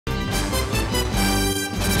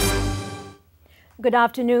Good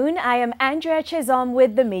afternoon. I am Andrea Chisholm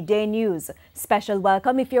with the Midday News. Special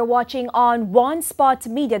welcome if you're watching on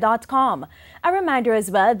onespotmedia.com. A reminder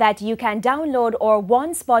as well that you can download our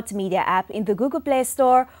One Spot Media app in the Google Play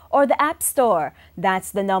Store or the App Store.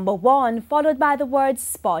 That's the number 1 followed by the words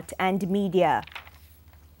Spot and Media.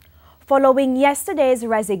 Following yesterday's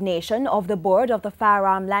resignation of the board of the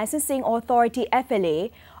Firearm Licensing Authority FLA,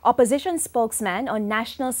 opposition spokesman on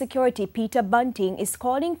national security Peter Bunting is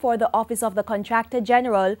calling for the Office of the Contractor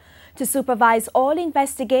General to supervise all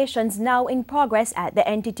investigations now in progress at the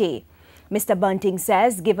entity. Mr. Bunting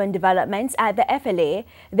says given developments at the FLA,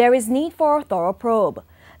 there is need for a thorough probe.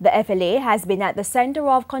 The FLA has been at the center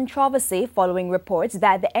of controversy following reports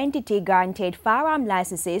that the entity granted firearm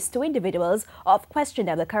licenses to individuals of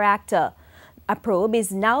questionable character. A probe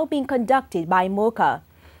is now being conducted by MOCA.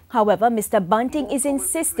 However, Mr. Bunting is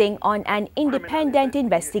insisting on an independent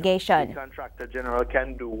investigation. The Contractor General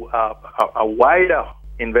can do a wider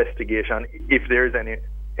investigation if there is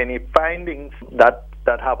any findings that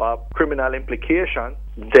have a criminal implication.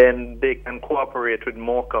 Then they can cooperate with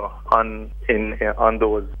MOCA on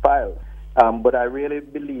those files. But I really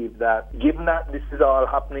believe that, given that this is all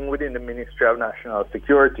happening within the Ministry of National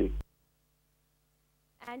Security.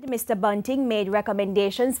 And Mr. Bunting made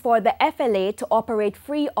recommendations for the FLA to operate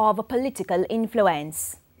free of political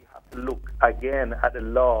influence. We have to look again at the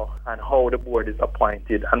law and how the board is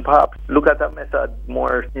appointed, and perhaps look at that method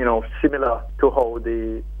more, similar to how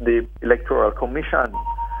the Electoral Commission,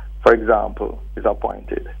 for example, is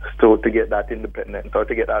appointed, so to get that independence or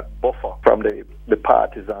to get that buffer from the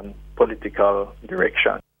partisan political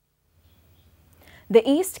direction. The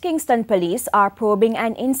East Kingston Police are probing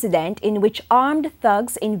an incident in which armed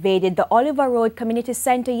thugs invaded the Oliver Road Community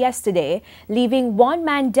Center yesterday, leaving one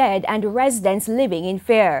man dead and residents living in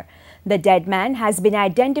fear. The dead man has been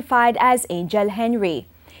identified as Angel Henry.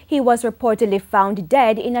 He was reportedly found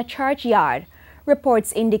dead in a churchyard.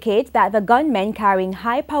 Reports indicate that the gunmen carrying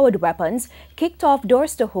high-powered weapons kicked off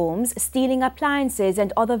doors to homes, stealing appliances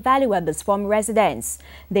and other valuables from residents.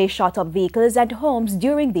 They shot up vehicles and homes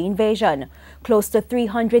during the invasion. Close to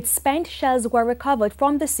 300 spent shells were recovered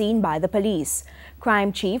from the scene by the police.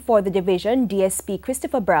 Crime Chief for the division, DSP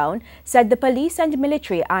Christopher Brown, said the police and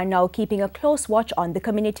military are now keeping a close watch on the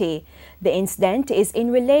community. The incident is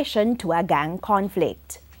in relation to a gang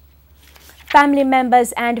conflict. Family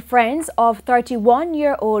members and friends of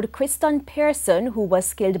 31-year-old Kristen Pearson, who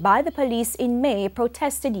was killed by the police in May,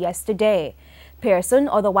 protested yesterday. Pearson,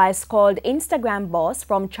 otherwise called Instagram Boss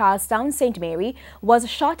from Charlestown, St. Mary, was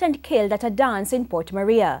shot and killed at a dance in Port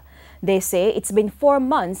Maria. They say it's been 4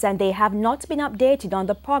 months and they have not been updated on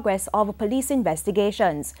the progress of police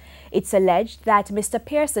investigations. It's alleged that Mr.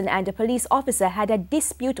 Pearson and a police officer had a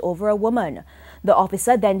dispute over a woman. The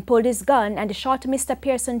officer then pulled his gun and shot Mr.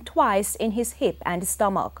 Pearson twice in his hip and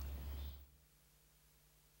stomach.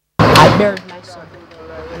 I buried my son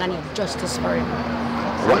and I need justice for him.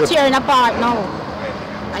 I'm tearing apart now.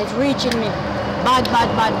 And it's reaching me. Bad.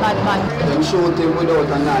 Them shot him without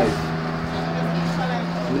a knife.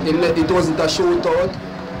 It wasn't a shootout.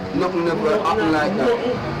 Nothing ever happened like that.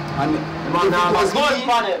 And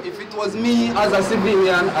if it was me as a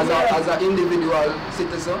civilian, as an individual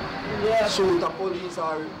citizen, shoot a police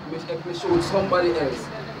or if me shoot somebody else,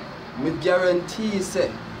 me guarantee say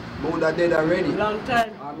I would have dead already. Long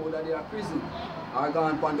time. I would have dead in prison. I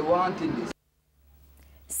gone upon the wanted list.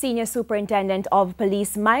 Senior Superintendent of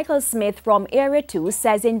Police Michael Smith from Area 2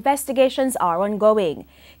 says investigations are ongoing.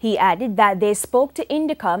 He added that they spoke to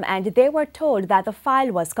Indicom and they were told that the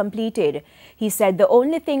file was completed. He said the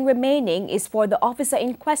only thing remaining is for the officer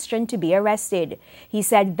in question to be arrested. He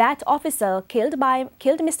said that officer killed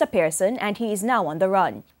Mr. Pearson and he is now on the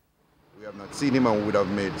run. We have not seen him and we would have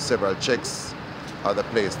made several checks at the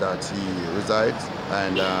place that he resides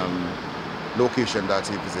and location that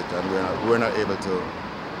he visits, and we're not able to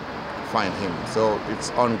find him. So it's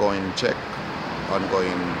ongoing check,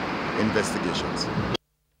 ongoing investigations.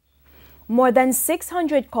 More than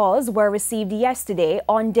 600 calls were received yesterday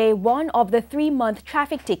on day 1 of the 3-month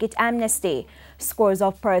traffic ticket amnesty. Scores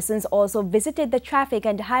of persons also visited the Traffic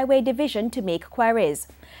and Highway Division to make queries.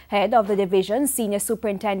 Head of the division, Senior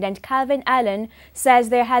Superintendent Calvin Allen, says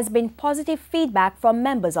there has been positive feedback from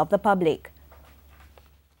members of the public.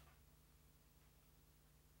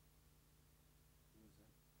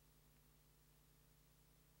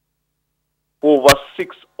 Over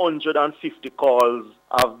 650 calls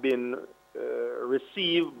have been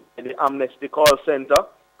received in the Amnesty Call Center,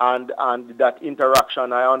 and that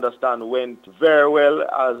interaction, I understand, went very well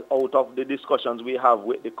as out of the discussions we have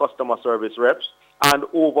with the customer service reps. and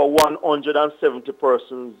over 170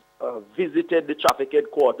 persons visited the traffic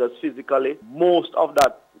headquarters physically. Most of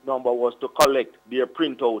that number was to collect their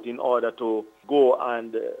printout in order to go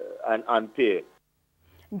and pay.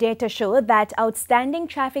 Data show that outstanding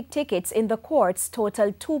traffic tickets in the courts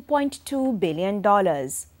totaled $2.2 billion.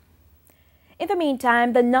 In the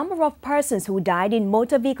meantime, the number of persons who died in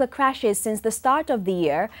motor vehicle crashes since the start of the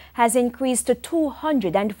year has increased to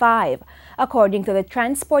 205. According to the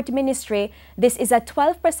Transport Ministry, this is a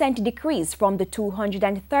 12% decrease from the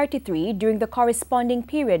 233 during the corresponding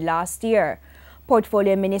period last year.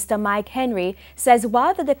 Portfolio Minister Mike Henry says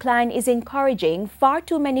while the decline is encouraging, far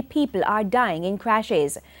too many people are dying in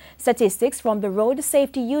crashes. Statistics from the Road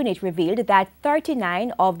Safety Unit revealed that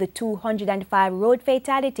 39 of the 205 road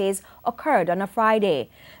fatalities occurred on a Friday.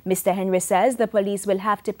 Mr. Henry says the police will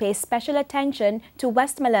have to pay special attention to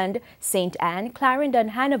Westmoreland, St. Anne, Clarendon,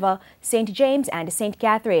 Hanover, St. James and St.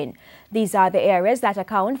 Catherine. These are the areas that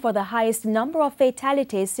account for the highest number of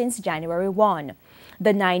fatalities since January 1.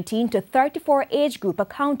 The 19 to 34 age group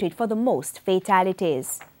accounted for the most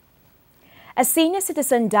fatalities. A senior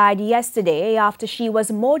citizen died yesterday after she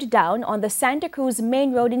was mowed down on the Santa Cruz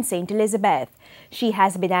Main Road in St. Elizabeth. She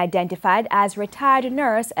has been identified as retired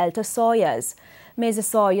nurse Elta Sawyers. Ms.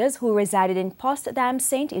 Sawyers, who resided in Potsdam,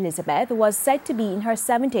 St. Elizabeth, was said to be in her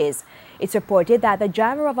 70s. It's reported that the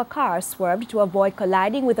driver of a car swerved to avoid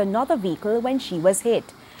colliding with another vehicle when she was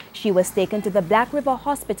hit. She was taken to the Black River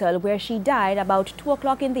Hospital where she died about 2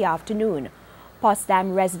 o'clock in the afternoon.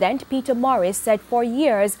 Potsdam resident Peter Morris said for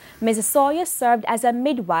years, Ms. Sawyers served as a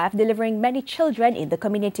midwife delivering many children in the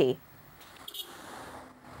community.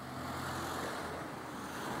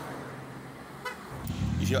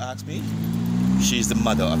 If you ask me, she's the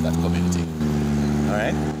mother of that community. All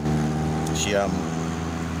right?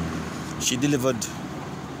 She delivered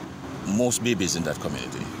most babies in that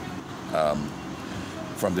community.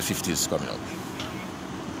 From the 50s coming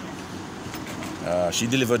up. She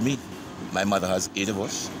delivered me. My mother has 8 of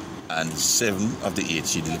us, and 7 of the 8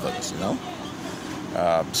 she delivered us, you know?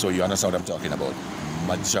 So you understand what I'm talking about.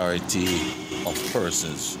 Majority of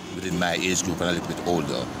persons within my age group and a little bit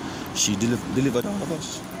older, she delivered all of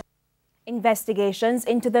us. Investigations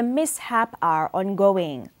into the mishap are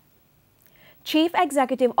ongoing. Chief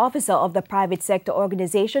Executive Officer of the private sector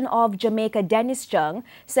organization of Jamaica, Dennis Chung,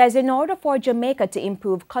 says in order for Jamaica to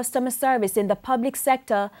improve customer service in the public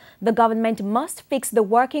sector, the government must fix the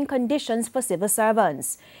working conditions for civil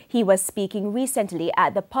servants. He was speaking recently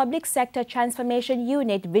at the Public Sector Transformation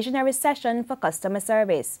Unit Visionary Session for Customer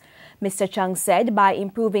Service. Mr. Chung said by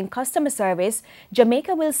improving customer service,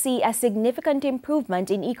 Jamaica will see a significant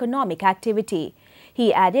improvement in economic activity.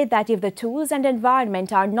 He added that if the tools and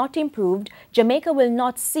environment are not improved, Jamaica will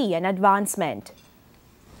not see an advancement.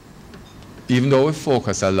 Even though we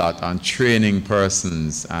focus a lot on training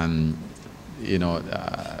persons and,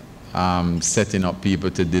 setting up people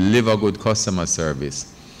to deliver good customer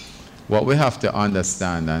service, what we have to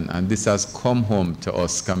understand, and this has come home to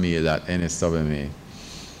us, Camille, at NSWMA,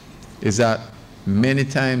 is that many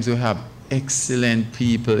times we have excellent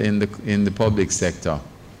people in the public sector.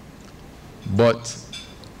 But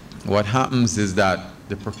what happens is that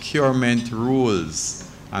the procurement rules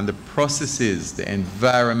and the processes, the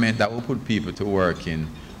environment that we put people to work in,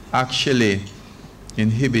 actually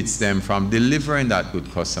inhibits them from delivering that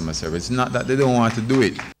good customer service. Not that they don't want to do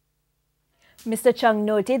it. Mr. Chung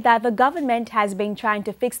noted that the government has been trying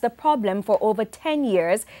to fix the problem for over 10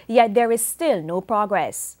 years, yet there is still no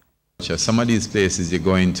progress. Some of these places you're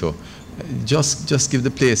going to, just give the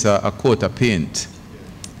place a coat of paint.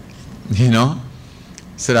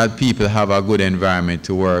 So that people have a good environment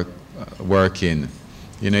to work in.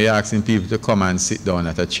 You're asking people to come and sit down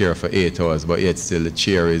at a chair for 8 hours, but yet still the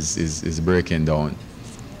chair is breaking down,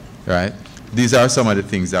 right? These are some of the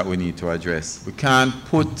things that we need to address. We can't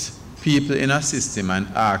put people in a system and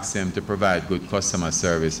ask them to provide good customer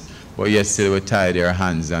service, but yet still we tie their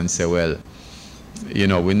hands and say, well,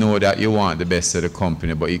 we know that you want the best of the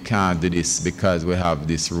company, but you can't do this because we have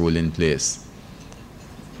this rule in place.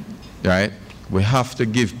 Right? We have to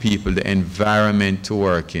give people the environment to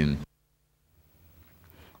work in.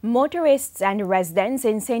 Motorists and residents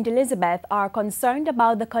in St. Elizabeth are concerned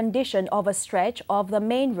about the condition of a stretch of the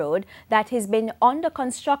main road that has been under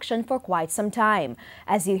construction for quite some time.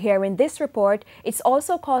 As you hear in this report, it's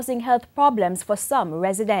also causing health problems for some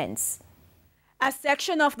residents. A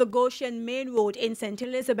section of the Goshen Main Road in St.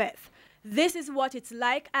 Elizabeth. This is what it's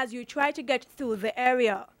like as you try to get through the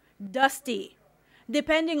area. Dusty.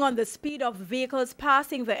 Depending on the speed of vehicles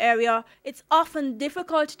passing the area, it's often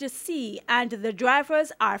difficult to see and the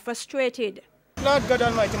drivers are frustrated. Lord God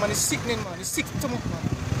Almighty, man, it's sickening, man. It's sick to me,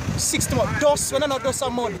 man. 60 more. Dust, when I not dust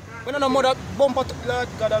and mud. When I not mud, bumper, Lord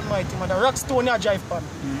God Almighty, man. The rock stone you drive pan.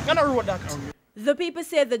 You know road that. The people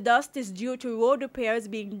say the dust is due to road repairs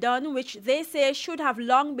being done, which they say should have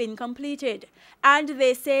long been completed. And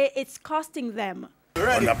they say it's costing them.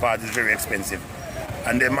 Underpart is very expensive.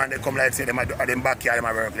 And the man, they come like say, them at them backyard,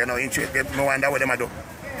 them work. You know, no wonder what them do.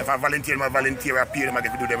 If I volunteer, I pay them, I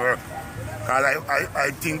get to do them work. Because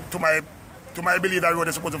I think, to my belief, that road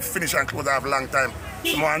is supposed to finish and close off a long time.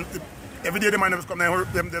 Every day the man just come,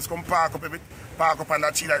 them just come park up on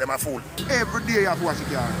that tree like them a fool. Every day you have to wash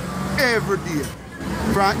the car. Every day.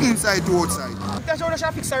 From inside to outside. That's how they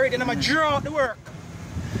should fix already, and them draw out the work.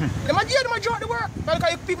 Them draw out the work.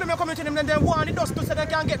 Because people are coming to them and they want the dust so they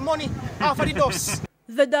can get money off of the dust.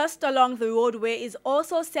 The dust along the roadway is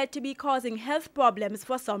also said to be causing health problems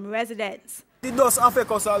for some residents. The dust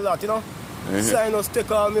affects us a lot, you know. Sinus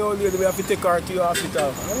take on me old lady, we have to take her to the hospital.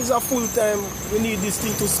 And it's a full time, we need this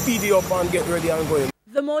thing to speed it up and get ready and going.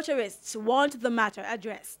 The motorists want the matter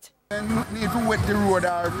addressed. And need to wet the road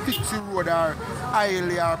or fix the road or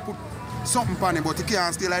oil or put something on it, but you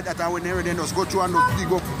can't stay like that. And when they're ready, they just go through and just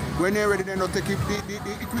dig up. When they're ready, they just take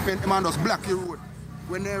the equipment and just block the road.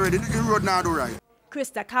 When they're ready, the road now do right.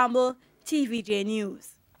 Krista Campbell, TVJ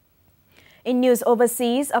News. In news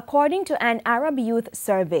overseas, according to an Arab youth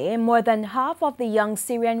survey, more than half of the young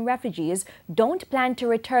Syrian refugees don't plan to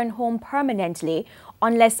return home permanently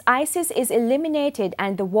unless ISIS is eliminated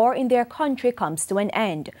and the war in their country comes to an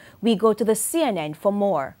end. We go to the CNN for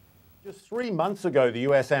more. Just 3 months ago, the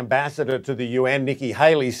U.S. ambassador to the UN, Nikki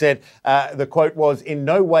Haley, said the quote was, "In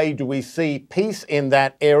no way do we see peace in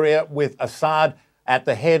that area with Assad at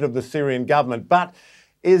the head of the Syrian government." But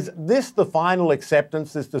is this the final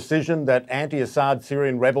acceptance, this decision that anti-Assad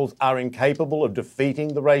Syrian rebels are incapable of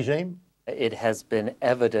defeating the regime? It has been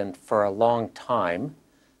evident for a long time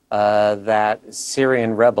that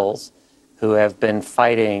Syrian rebels who have been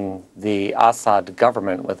fighting the Assad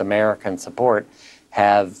government with American support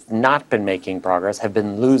have not been making progress, have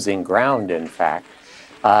been losing ground, in fact,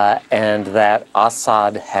 and that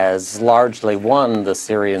Assad has largely won the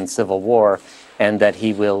Syrian civil war and that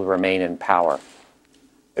he will remain in power.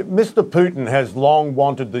 Mr. Putin has long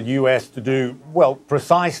wanted the US to do, well,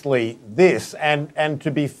 precisely this. And to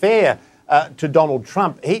be fair to Donald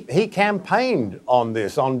Trump, he campaigned on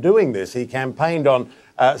this, on doing this. He campaigned on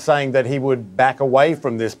saying that he would back away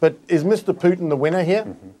from this. But is Mr. Putin the winner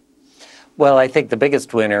here? Well, I think the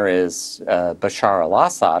biggest winner is Bashar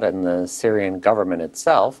al-Assad and the Syrian government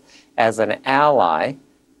itself. As an ally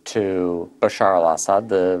to Bashar al-Assad,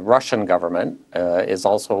 the Russian government is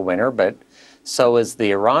also a winner, but so is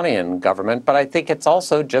the Iranian government. But I think it's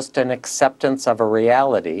also just an acceptance of a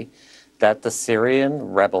reality that the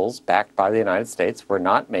Syrian rebels, backed by the United States, were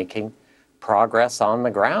not making progress on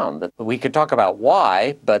the ground. We could talk about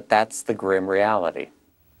why, but that's the grim reality.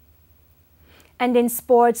 And in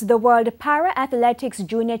sports, the World Para-Athletics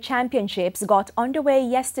Junior Championships got underway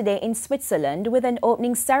yesterday in Switzerland with an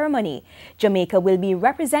opening ceremony. Jamaica will be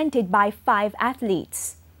represented by 5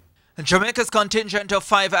 athletes. Jamaica's contingent of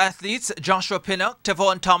 5 athletes, Joshua Pinnock,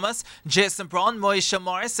 Tavon Thomas, Jason Braun, Moisha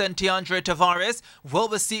Morris and Tiandre Tavares, will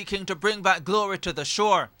be seeking to bring back glory to the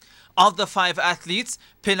shore. Of the 5 athletes,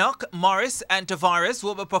 Pinnock, Morris and Tavares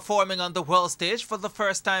will be performing on the world stage for the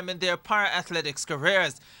first time in their para-athletics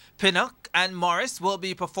careers. Pinnock and Morris will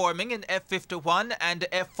be performing in F51 and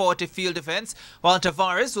F40 field events, while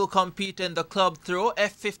Tavares will compete in the club throw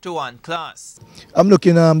F51 class. I'm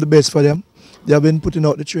looking the best for them. They have been putting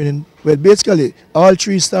out the training. Well, basically, all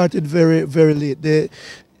 3 started very, very late. They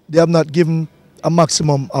have not given a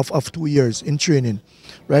maximum of 2 years in training,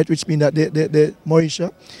 right? Which means that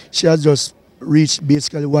Moisha, she has just reached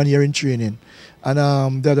basically 1 year in training.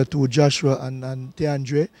 And the other 2, Joshua and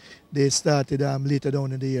Tiandre, they started later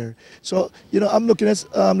down in the year. So, you know, I'm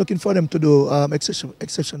looking for them to do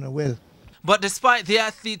exceptional well. But despite the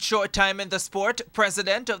athlete's short time in the sport,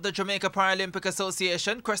 President of the Jamaica Paralympic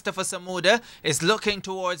Association, Christopher Samuda, is looking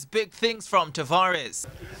towards big things from Tavares.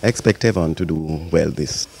 I expect Tavon to do well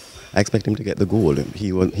this. I expect him to get the gold.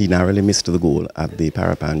 He narrowly missed the goal at the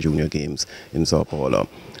Parapan Junior Games in Sao Paulo.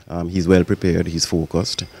 He's well prepared, he's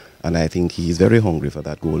focused, and I think he's very hungry for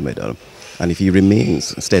that gold medal. And if he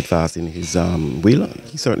remains steadfast in his will,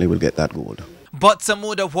 he certainly will get that gold. But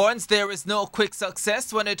Samuda warns there is no quick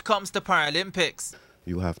success when it comes to Paralympics.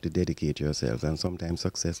 You have to dedicate yourselves, and sometimes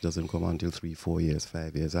success doesn't come until 3, 4 years,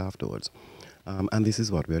 5 years afterwards. And this is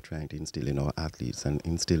what we're trying to instill in our athletes and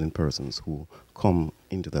instill in persons who come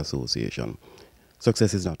into the association.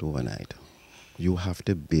 Success is not overnight. You have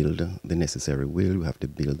to build the necessary will, you have to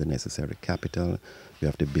build the necessary capital, you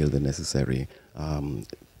have to build the necessary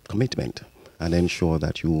commitment. and ensure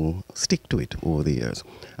that you stick to it over the years.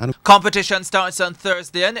 And competition starts on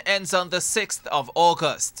Thursday and ends on the 6th of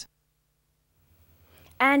August.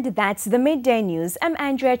 And that's the Midday News. I'm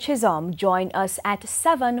Andrea Chisholm. Join us at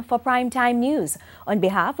 7 for Primetime News. On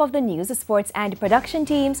behalf of the news, sports and production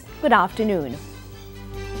teams, good afternoon.